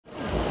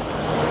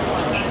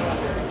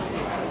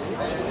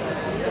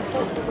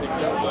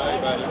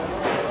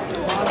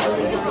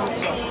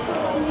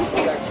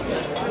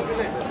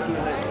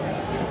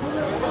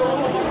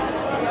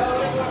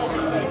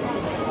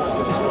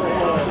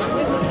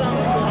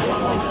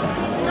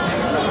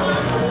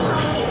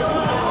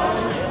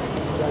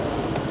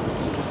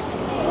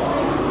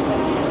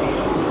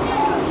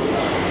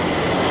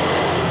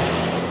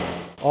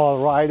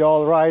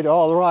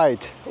all right.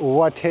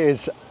 What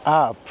is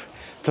up?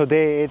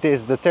 Today it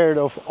is the 3rd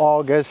of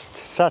August,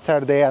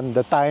 Saturday, and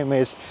the time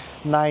is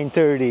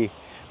 9:30.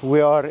 We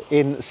are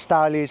in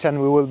Stalis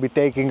and we will be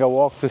taking a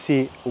walk to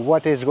see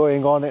what is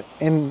going on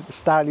in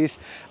Stalis.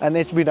 And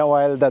it's been a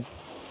while that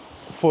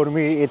for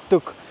me it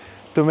took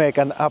to make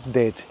an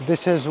update.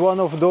 This is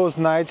one of those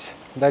nights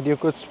that you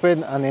could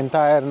spend an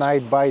entire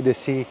night by the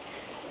sea,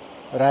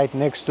 right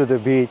next to the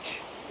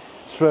beach,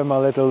 swim a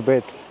little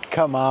bit,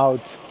 come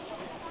out,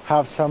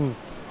 have some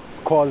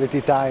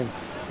quality time,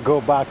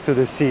 go back to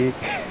the sea.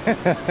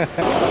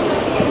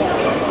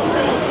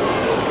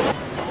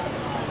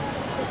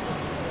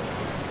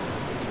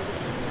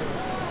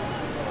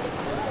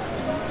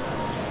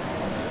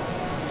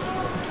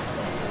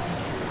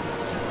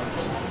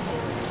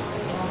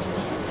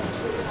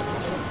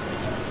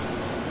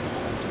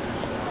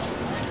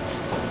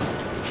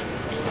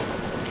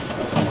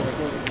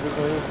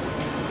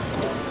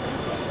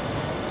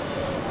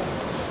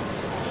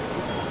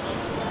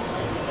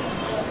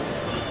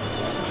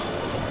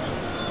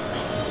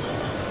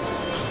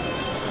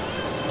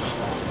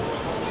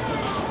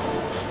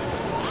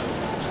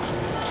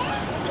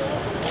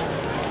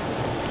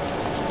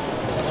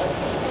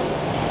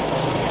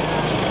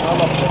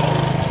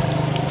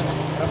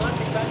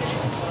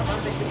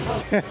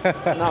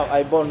 Now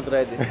I born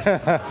ready.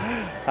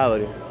 How are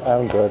you?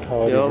 I'm good.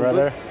 How are you,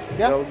 brother? Good?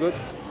 Yeah. You're good?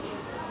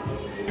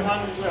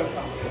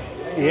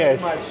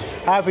 Yes.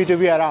 Happy to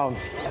be around.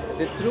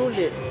 The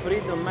truly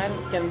freedom man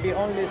can be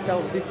only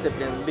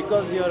self-disciplined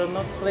because you are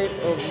not slave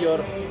of your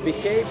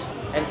behaviors,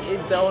 and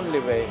it's the only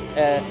way.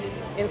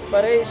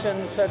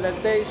 Inspiration,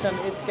 facilitation,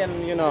 it can,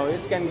 you know,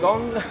 it can go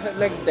on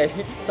next day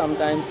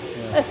sometimes,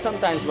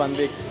 sometimes 1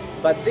 week.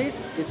 But this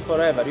is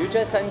forever. You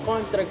just sign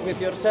contract with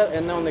yourself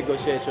and no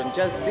negotiation.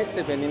 Just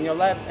discipline in your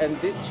life, and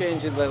this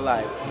changes the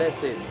life.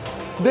 That's it.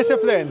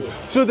 Discipline.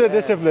 To the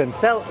discipline.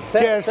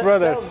 Cheers,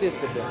 brother.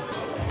 Self-discipline.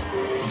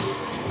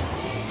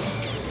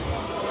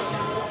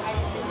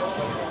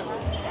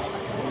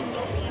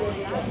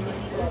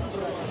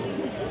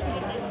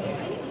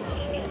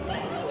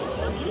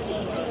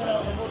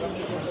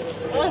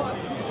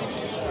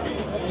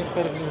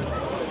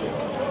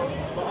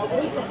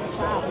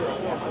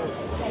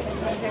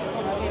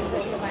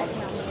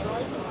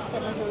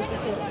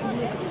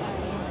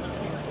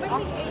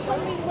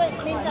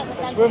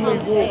 Swimming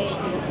pools.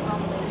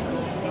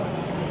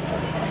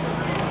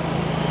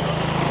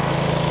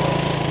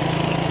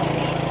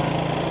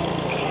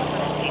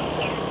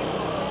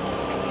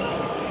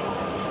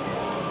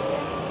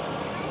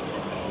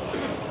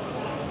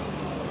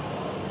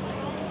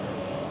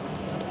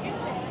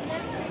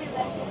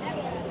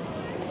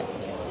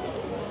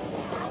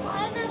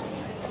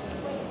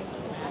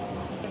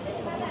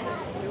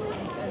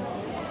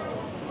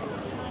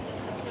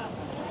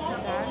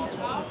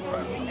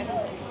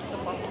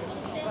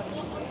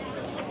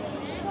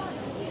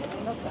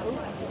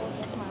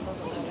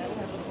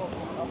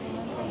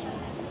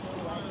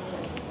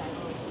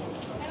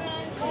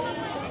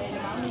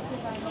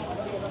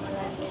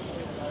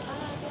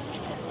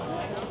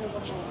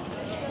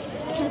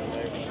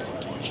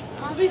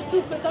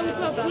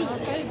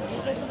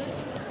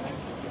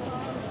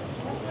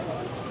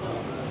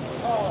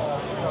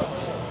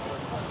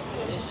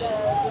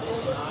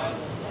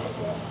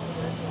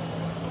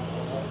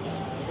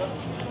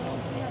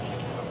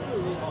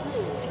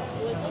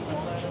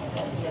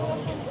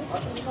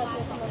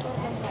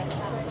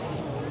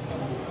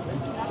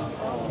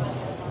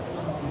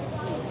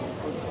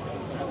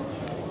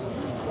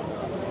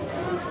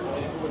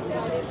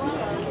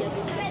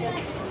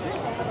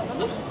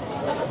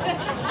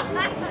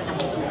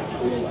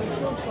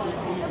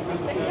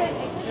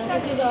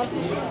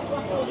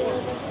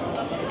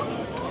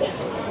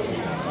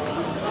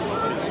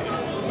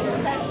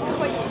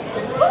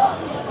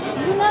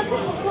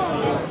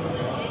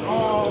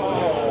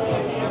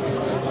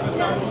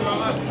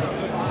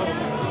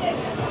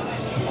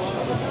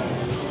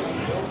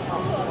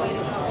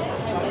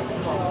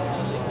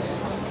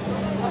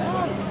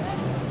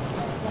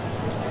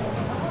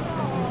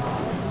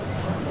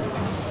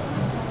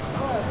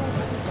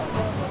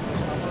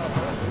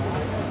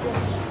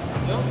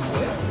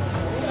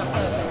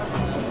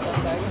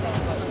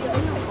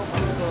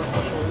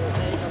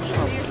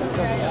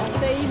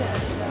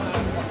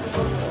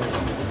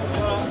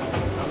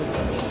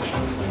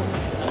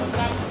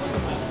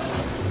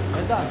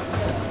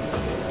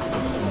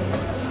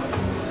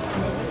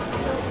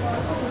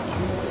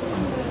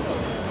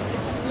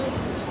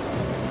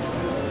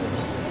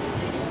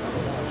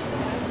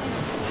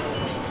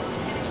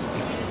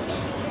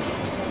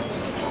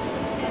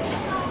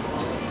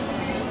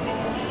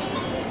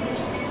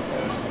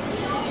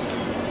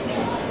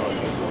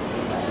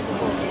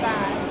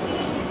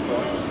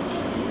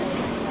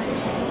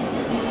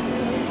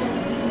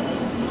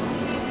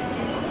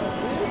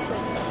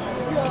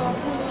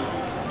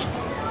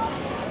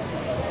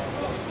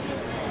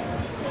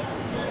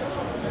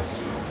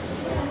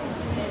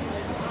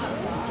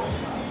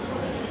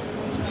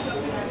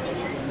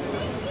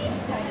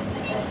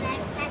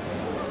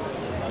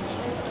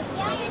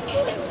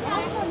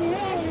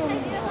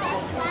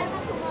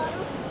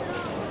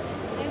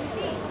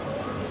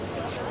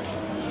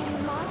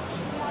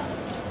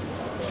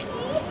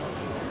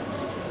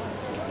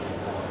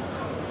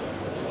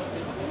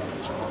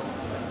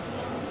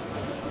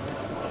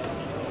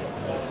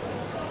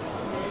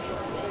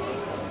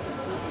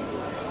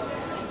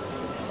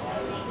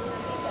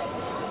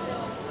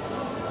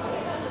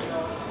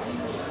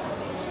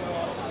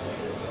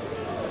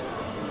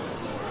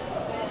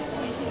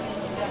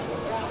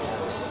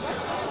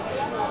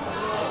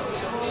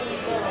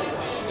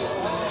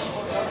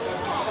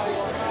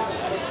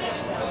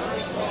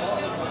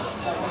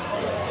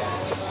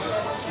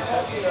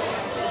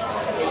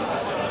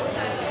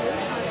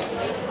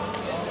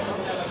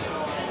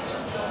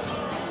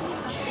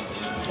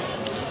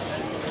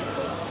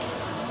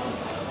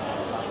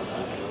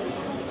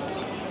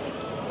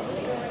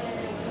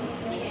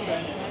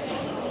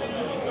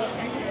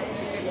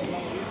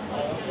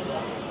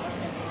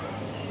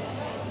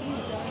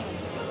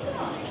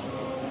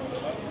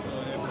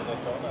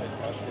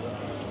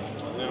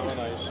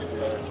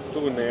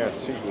 Guinea,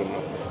 sigurno.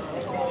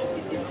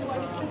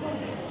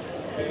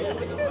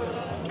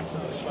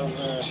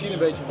 Misschien een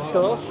beetje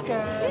Tosca.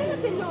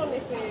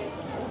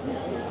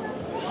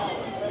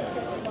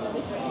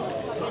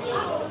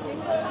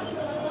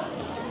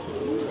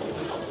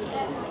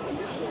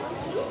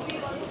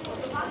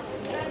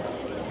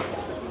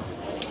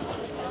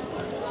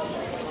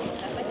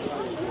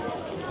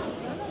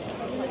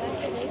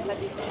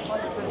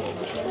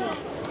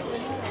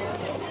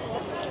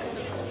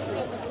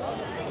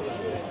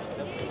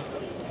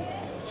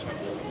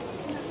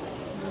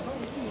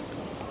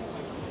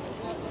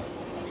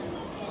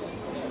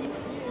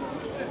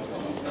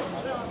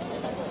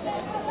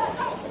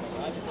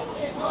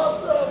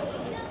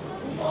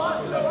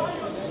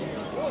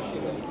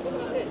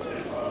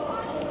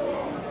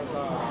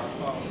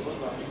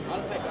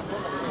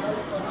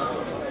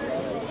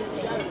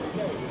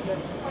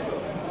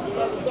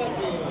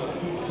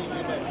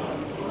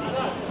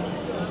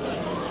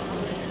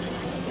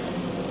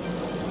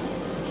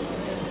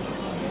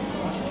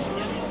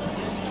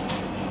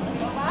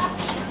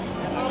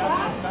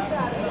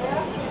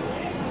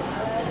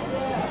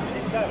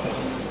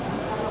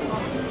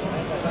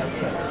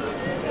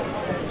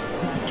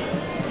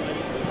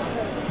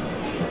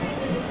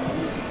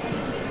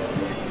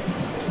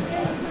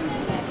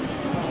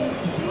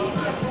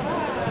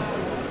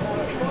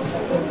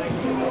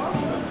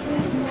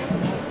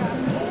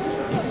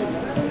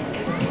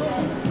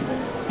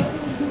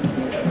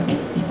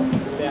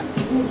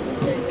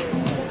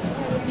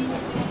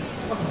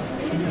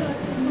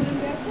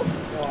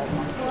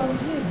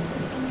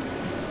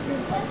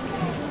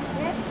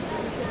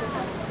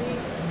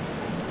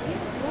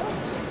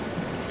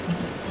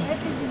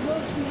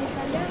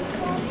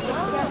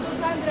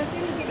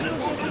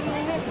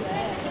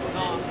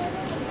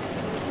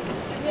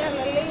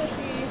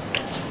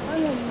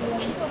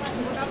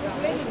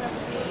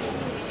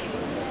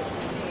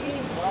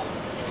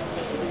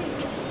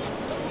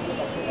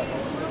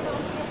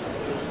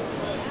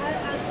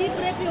 Αυτή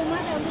πρέπει η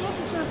ομάδα μου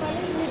να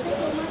παλεύει με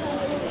τέτοια ομάδα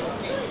μου.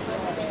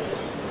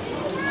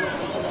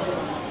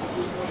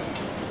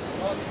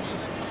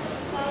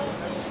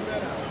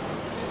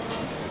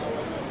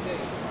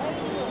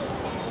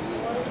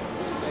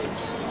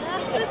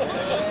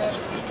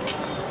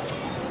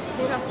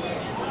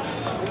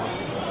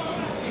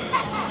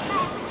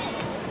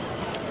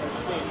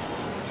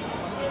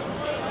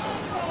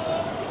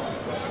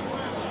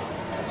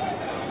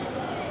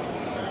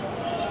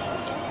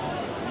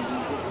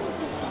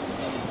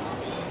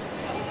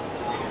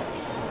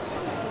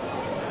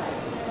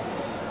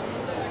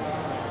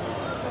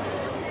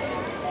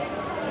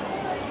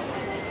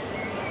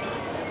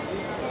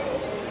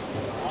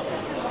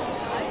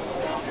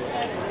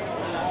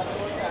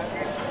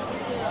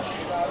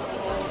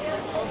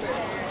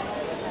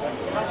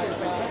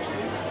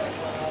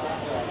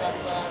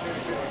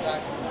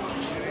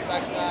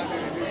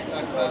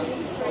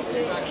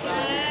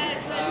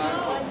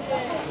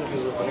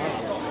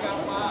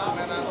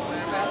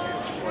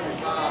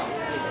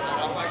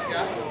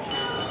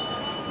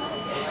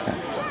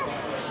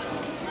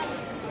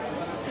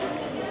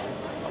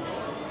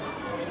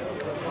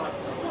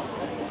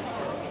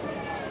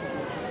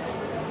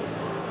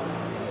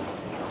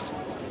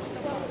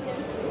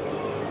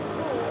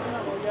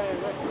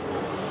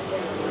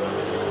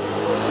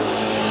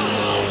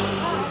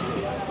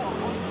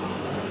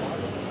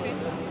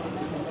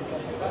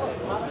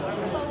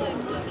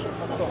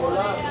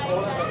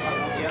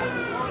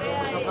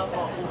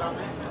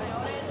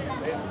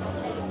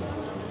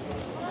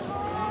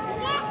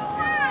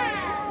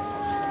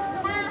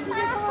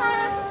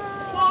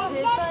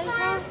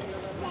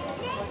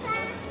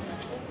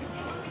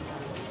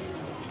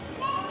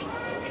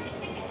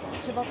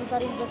 Trzeba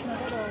tutaj iść na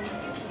drogę,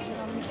 że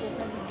nam nie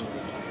pochodzi.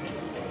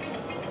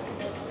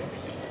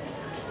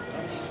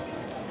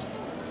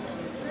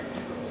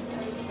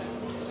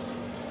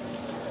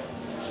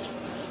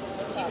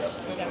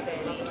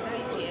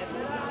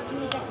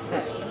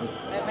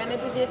 Εμένα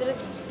επειδή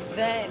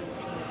δεν.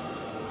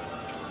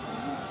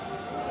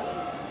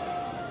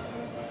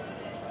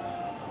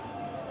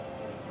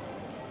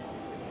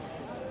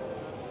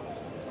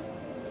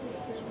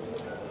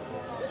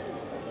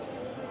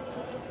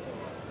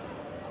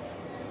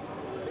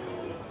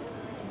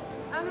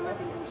 Άμα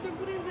την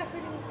κουστούρη δεν θα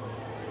φέρει.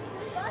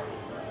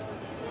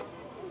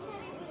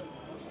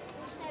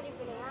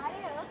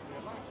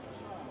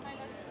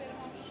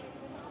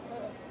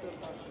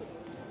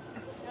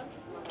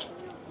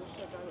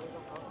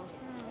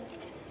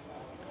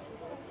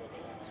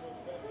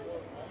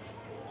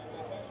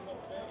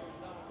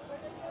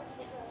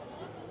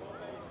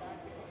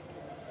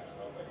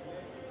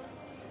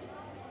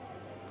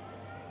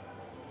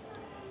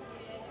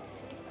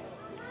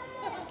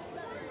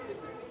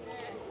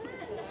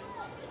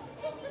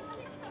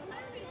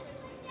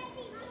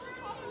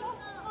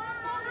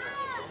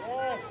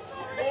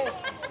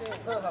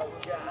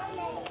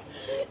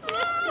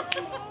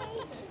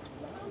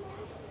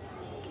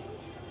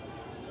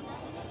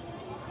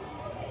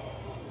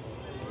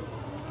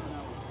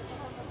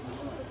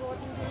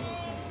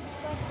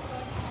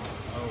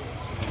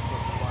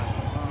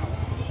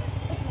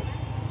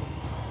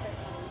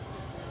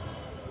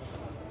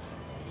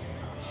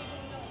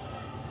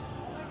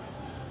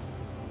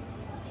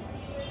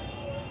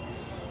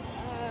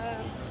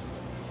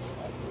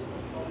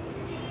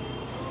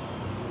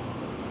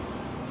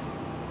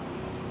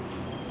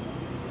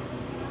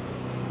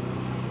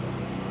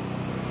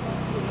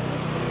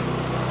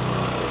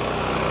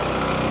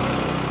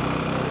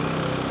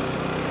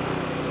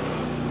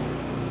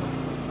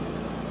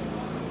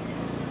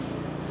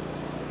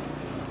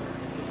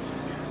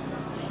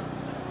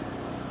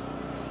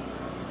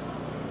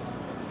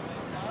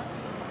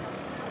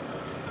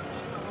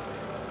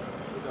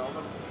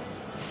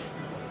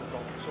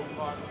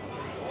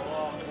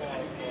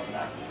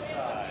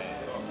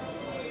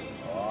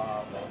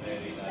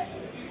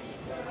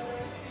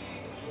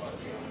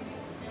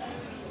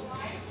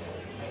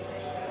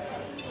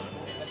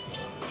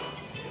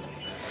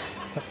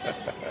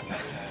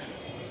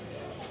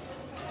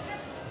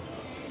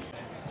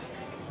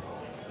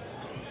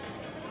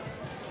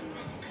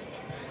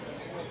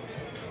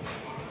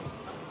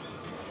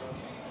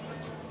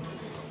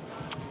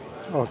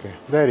 Okay,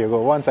 there you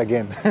go, once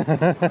again.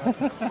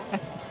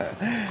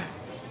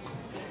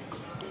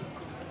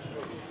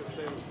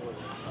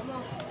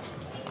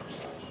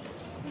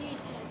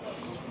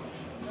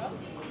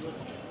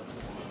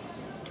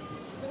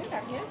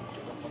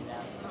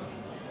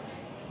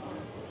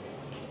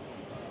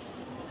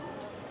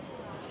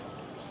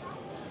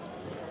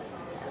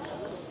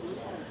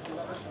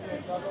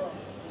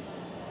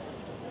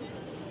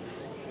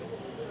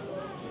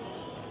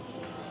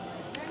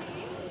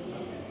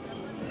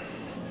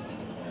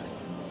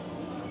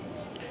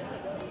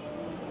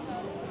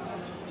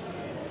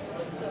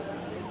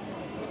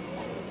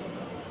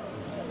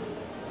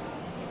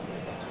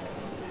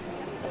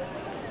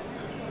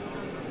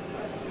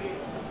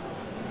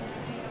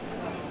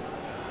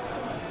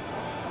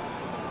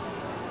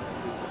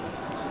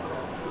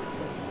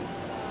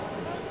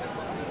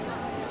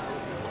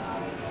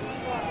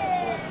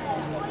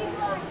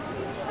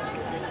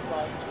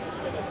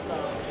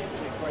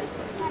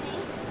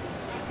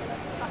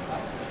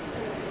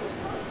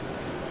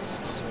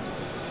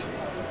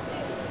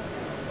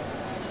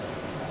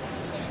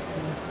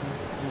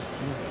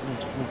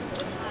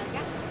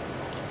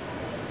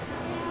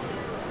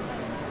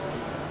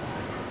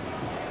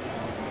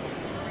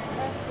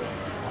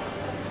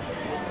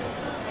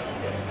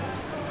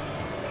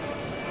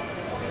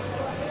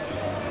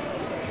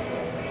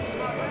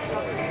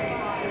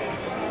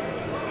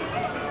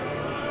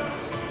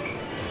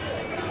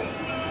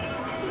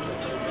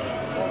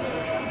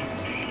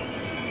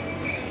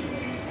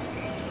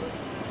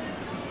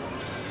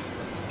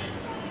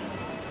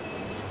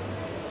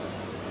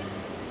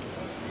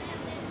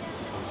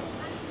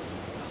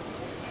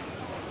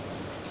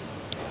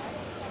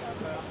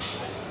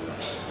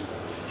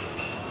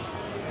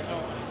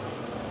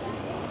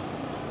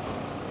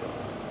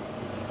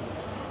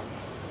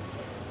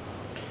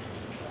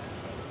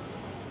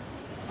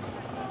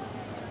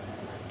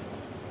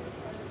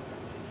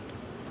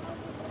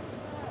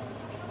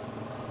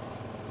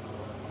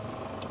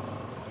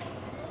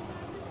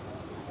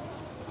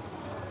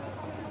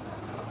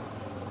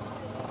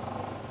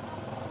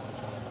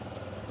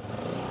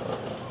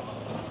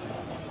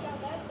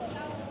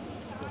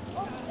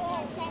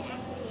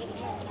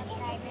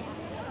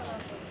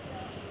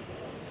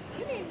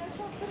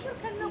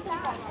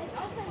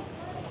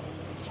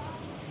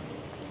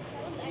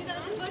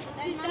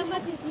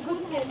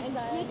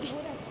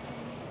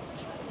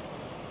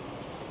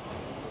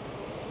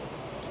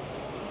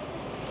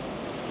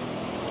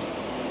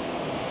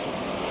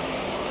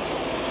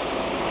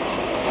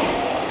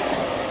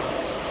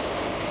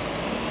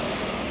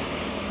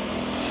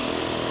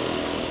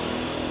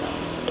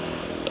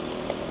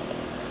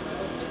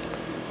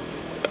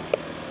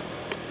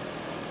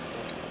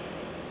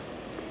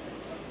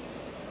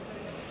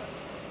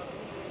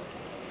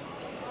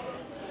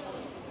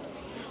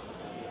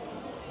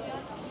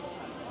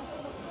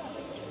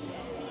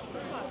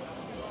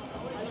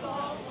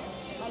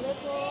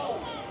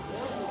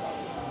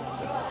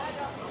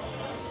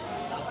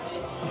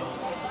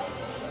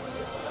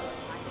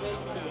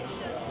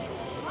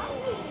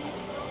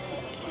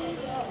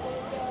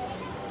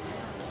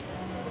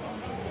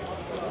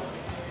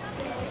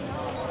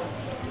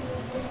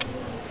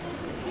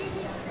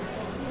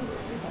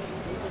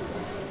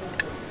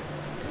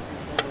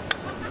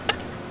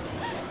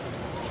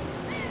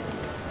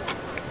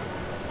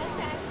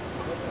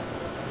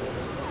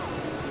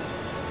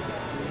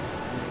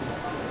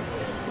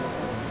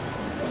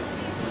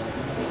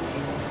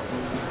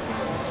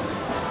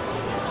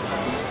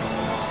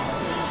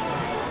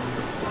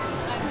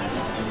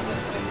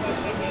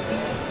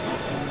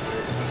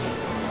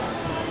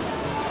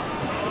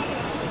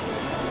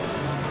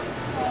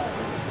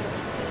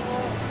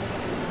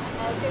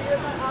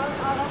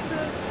 I'll have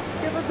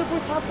to give us a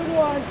push half an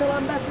hour until I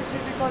message you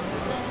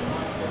because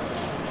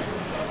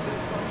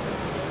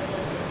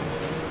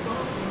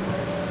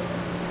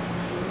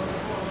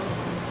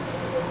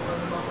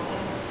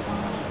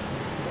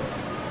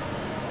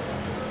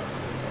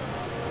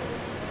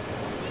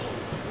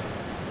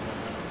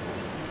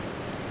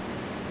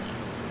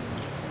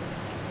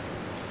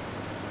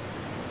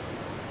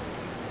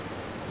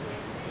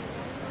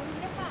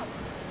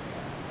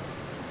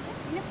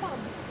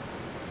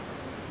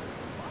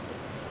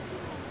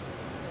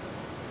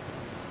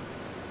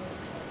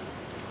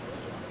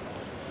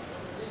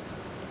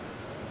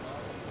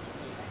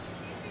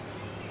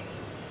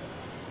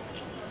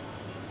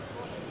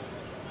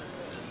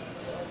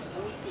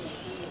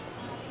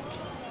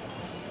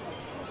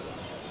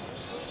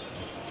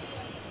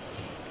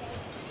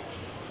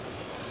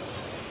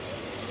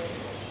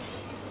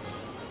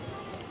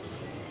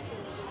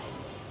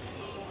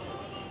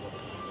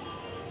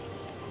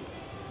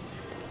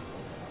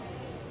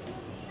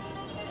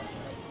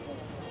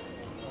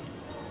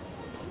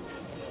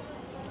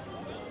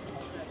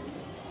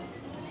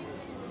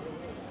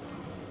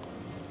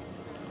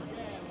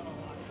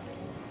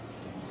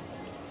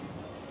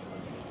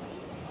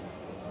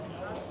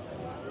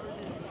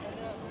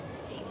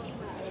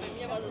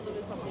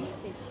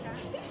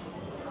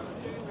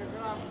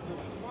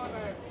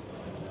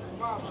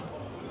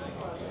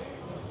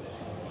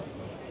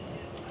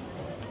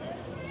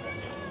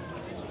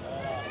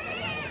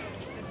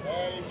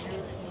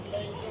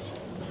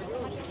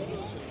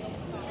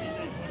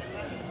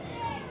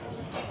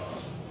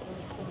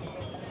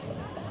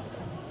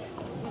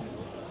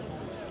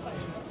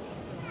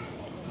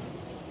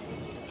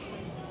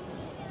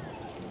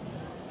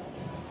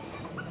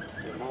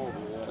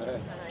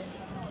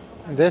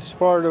This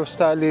part of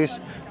Stalis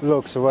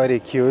looks very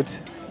cute.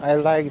 I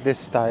like this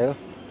style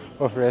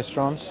of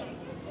restaurants.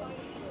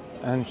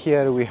 And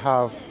here we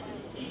have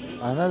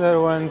another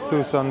one,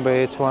 2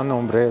 sunbaits, 1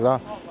 umbrella.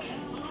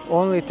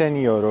 Only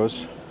 10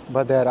 euros,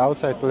 but they're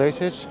outside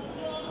places.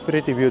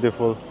 Pretty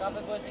beautiful.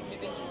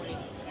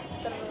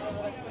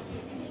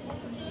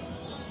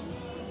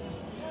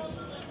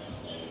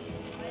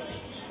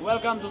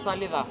 Welcome to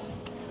Stalida.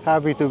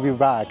 Happy to be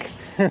back.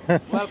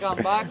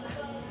 Welcome back.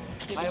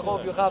 I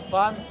hope you have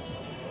fun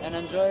and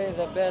enjoy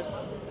the best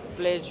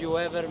place you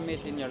ever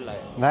meet in your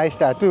life. Nice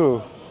tattoo.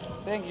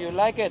 Thank you.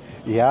 Like it?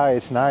 Yeah,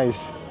 it's nice.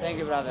 Thank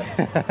you, brother.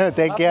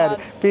 Take Have care.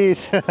 fun.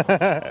 Peace. Now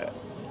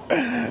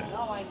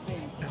I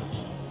think.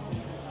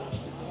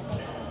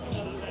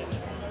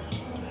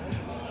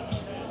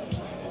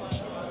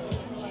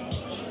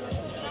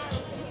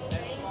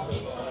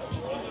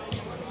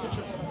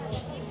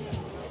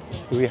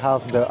 We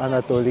have the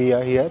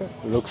Anatolia here.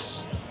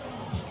 Looks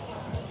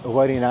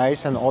very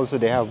nice, and also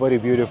they have very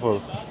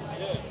beautiful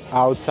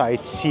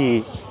outside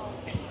sea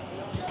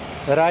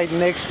right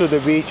next to the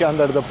beach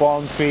under the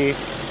palm tree.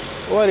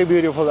 Very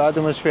beautiful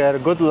atmosphere,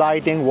 good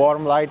lighting,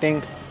 warm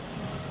lighting,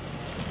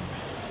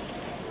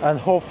 and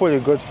hopefully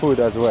good food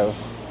as well.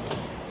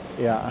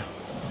 Yeah.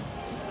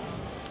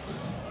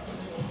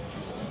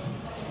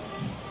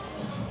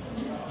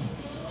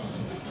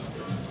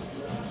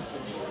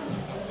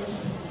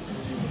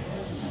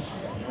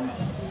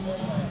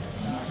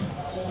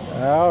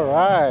 All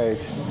right,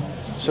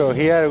 so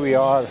here we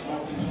are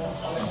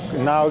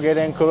now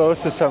getting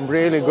close to some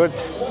really good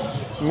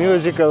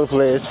musical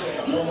place.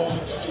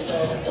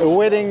 A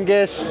wedding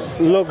guest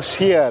looks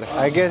here.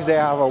 I guess they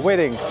have a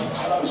wedding.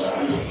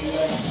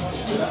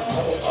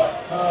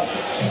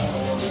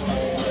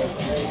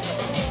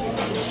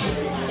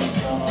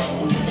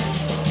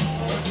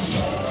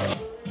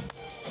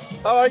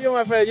 How are you,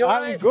 my friend? You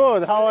I'm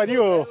good. How are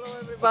you? Hello,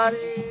 everybody.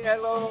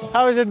 Hello.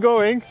 How is it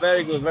going?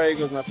 Very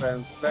good, my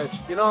friend.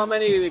 You know how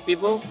many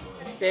people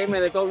came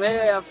and they told me,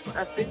 hey, I've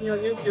seen you on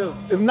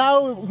YouTube.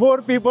 Now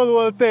more people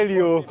will tell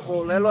you.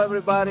 Cool. Hello,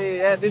 everybody.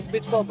 Yeah, this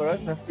beach club, right?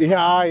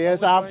 Yeah,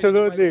 yes,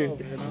 absolutely.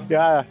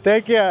 Yeah,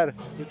 take care.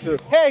 You too.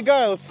 Hey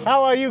girls,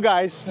 how are you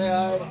guys?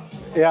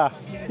 Yeah,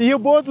 you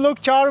both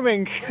look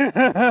charming.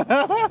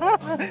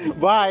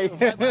 Bye.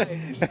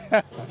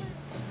 Bye-bye.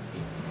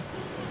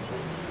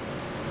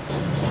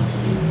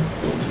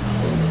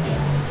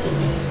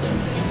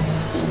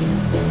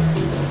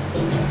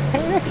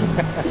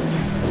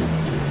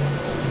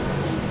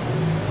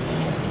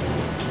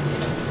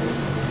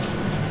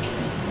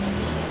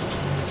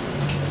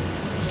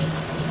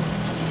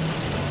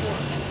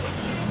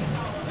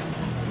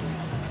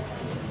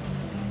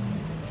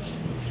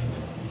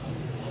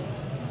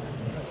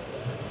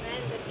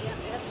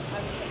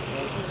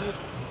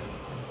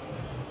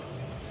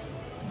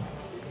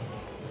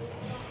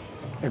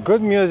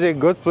 Good music,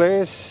 good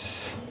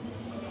place.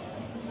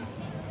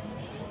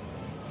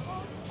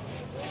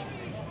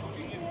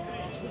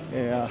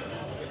 Yeah.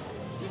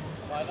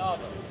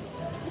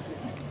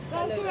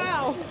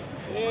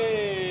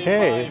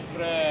 Hey. My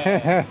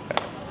friend.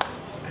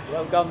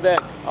 Welcome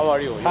back. How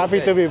are you?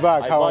 Happy to be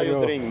back. How are I buy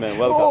you? drink, man.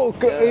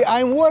 Welcome. Oh,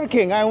 I'm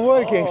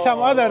working.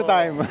 Some other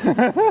time.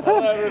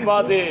 Hello,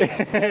 everybody.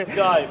 This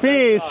guy.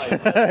 Peace.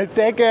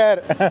 Take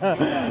care.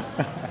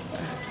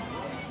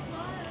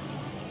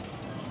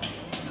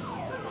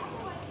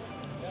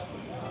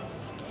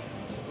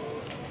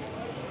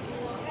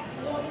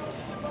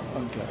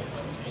 Okay.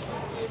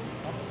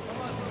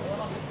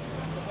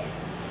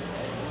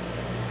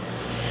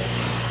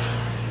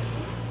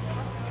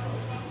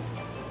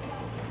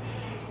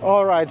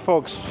 All right,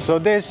 folks, so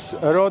this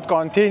road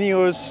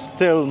continues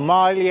till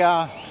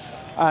Malia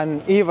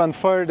and even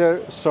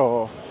further,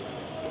 so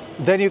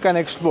then you can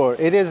explore.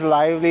 It is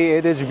lively,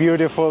 it is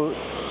beautiful.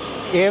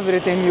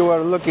 Everything you are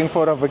looking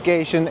for a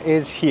vacation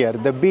is here.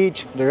 The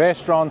beach, the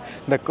restaurant,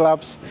 the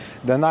clubs,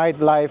 the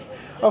nightlife.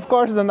 Of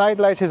course, the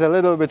nightlife is a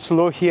little bit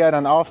slow here,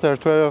 and after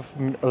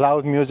 12,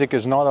 loud music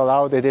is not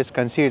allowed. It is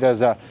considered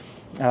as a,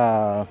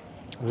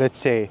 let's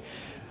say,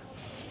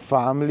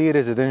 family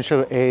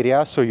residential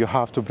area, so you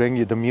have to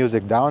bring the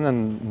music down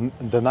and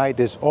the night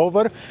is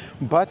over.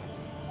 But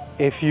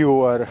if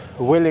you are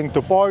willing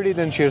to party,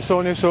 then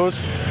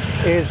Chersonesos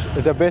is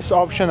the best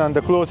option and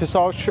the closest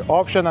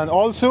option, and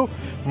also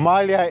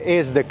Malia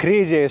is the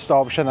craziest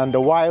option and the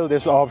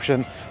wildest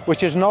option,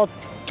 which is not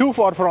too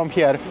far from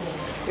here.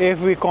 If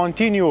we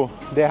continue,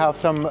 they have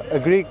some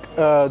Greek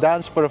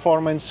dance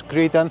performance,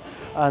 Cretan,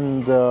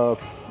 and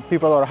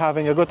people are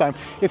having a good time.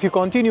 If you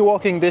continue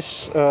walking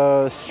this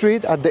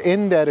street, at the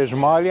end there is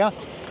Malia,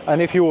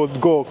 and if you would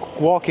go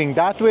walking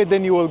that way,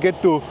 then you will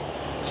get to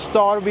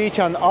Star Beach,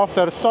 and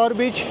after Star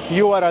Beach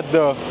you are at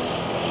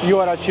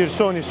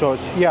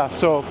Chersonesos. Yeah,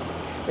 so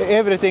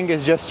everything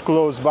is just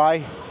close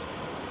by.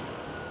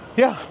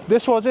 Yeah,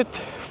 this was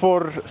it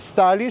for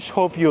Stalis.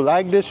 Hope you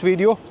like this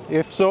video.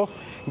 If so,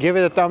 give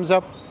it a thumbs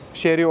up,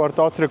 share your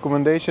thoughts,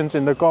 recommendations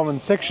in the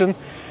comment section.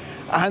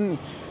 And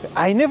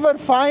I never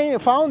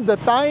found the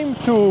time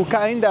to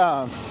kind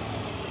of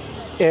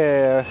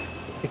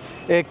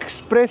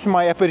express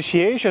my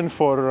appreciation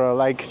for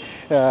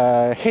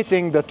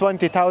hitting the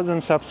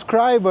 20,000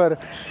 subscriber.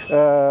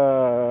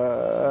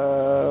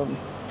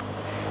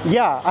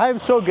 Yeah, I'm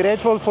so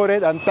grateful for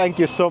it, and thank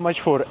you so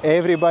much for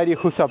everybody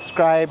who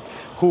subscribed,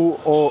 who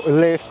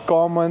left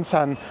comments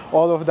and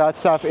all of that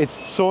stuff. It's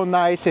so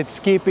nice. It's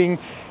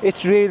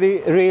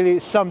really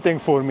something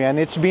for me, and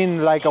it's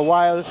been like a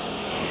while,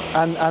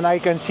 and I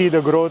can see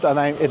the growth, and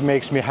it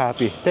makes me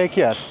happy. Take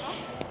care.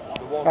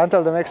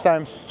 Until the next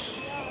time,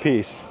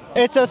 peace.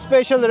 It's a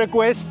special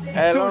request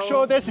to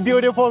show this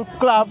beautiful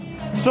club.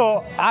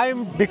 So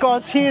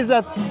because he's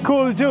a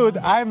cool dude,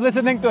 I'm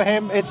listening to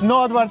him. It's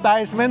no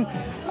advertisement.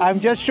 I'm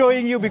just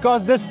showing you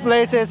because this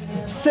place is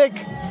sick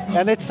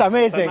and it's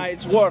amazing.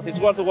 It's worth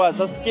the while.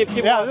 Just keep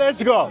yeah,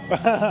 let's go.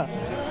 Look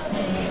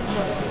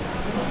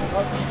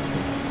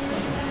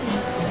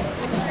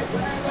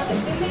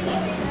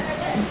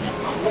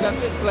at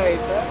this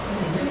place, eh?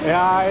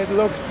 Yeah, it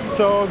looks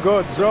so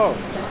good, bro.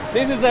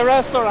 This is the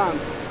restaurant.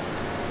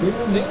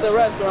 This is the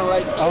restaurant,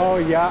 like. Oh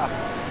yeah.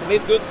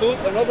 Need good food,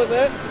 and over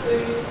there.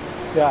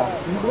 Yeah.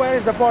 Where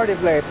is the party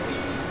place?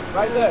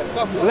 Right there.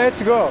 Come.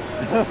 Let's go.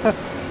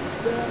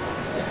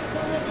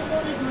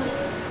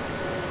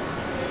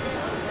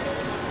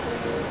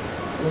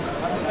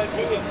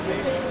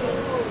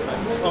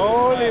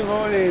 Holy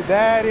moly,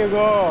 there you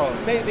go.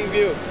 Amazing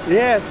view.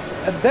 Yes,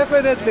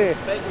 definitely.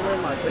 Thank you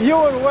very much.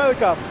 You're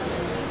welcome.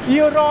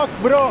 You rock,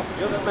 bro.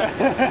 You're the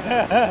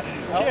man.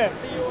 Cheers.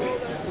 See you all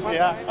there.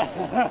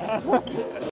 Yeah.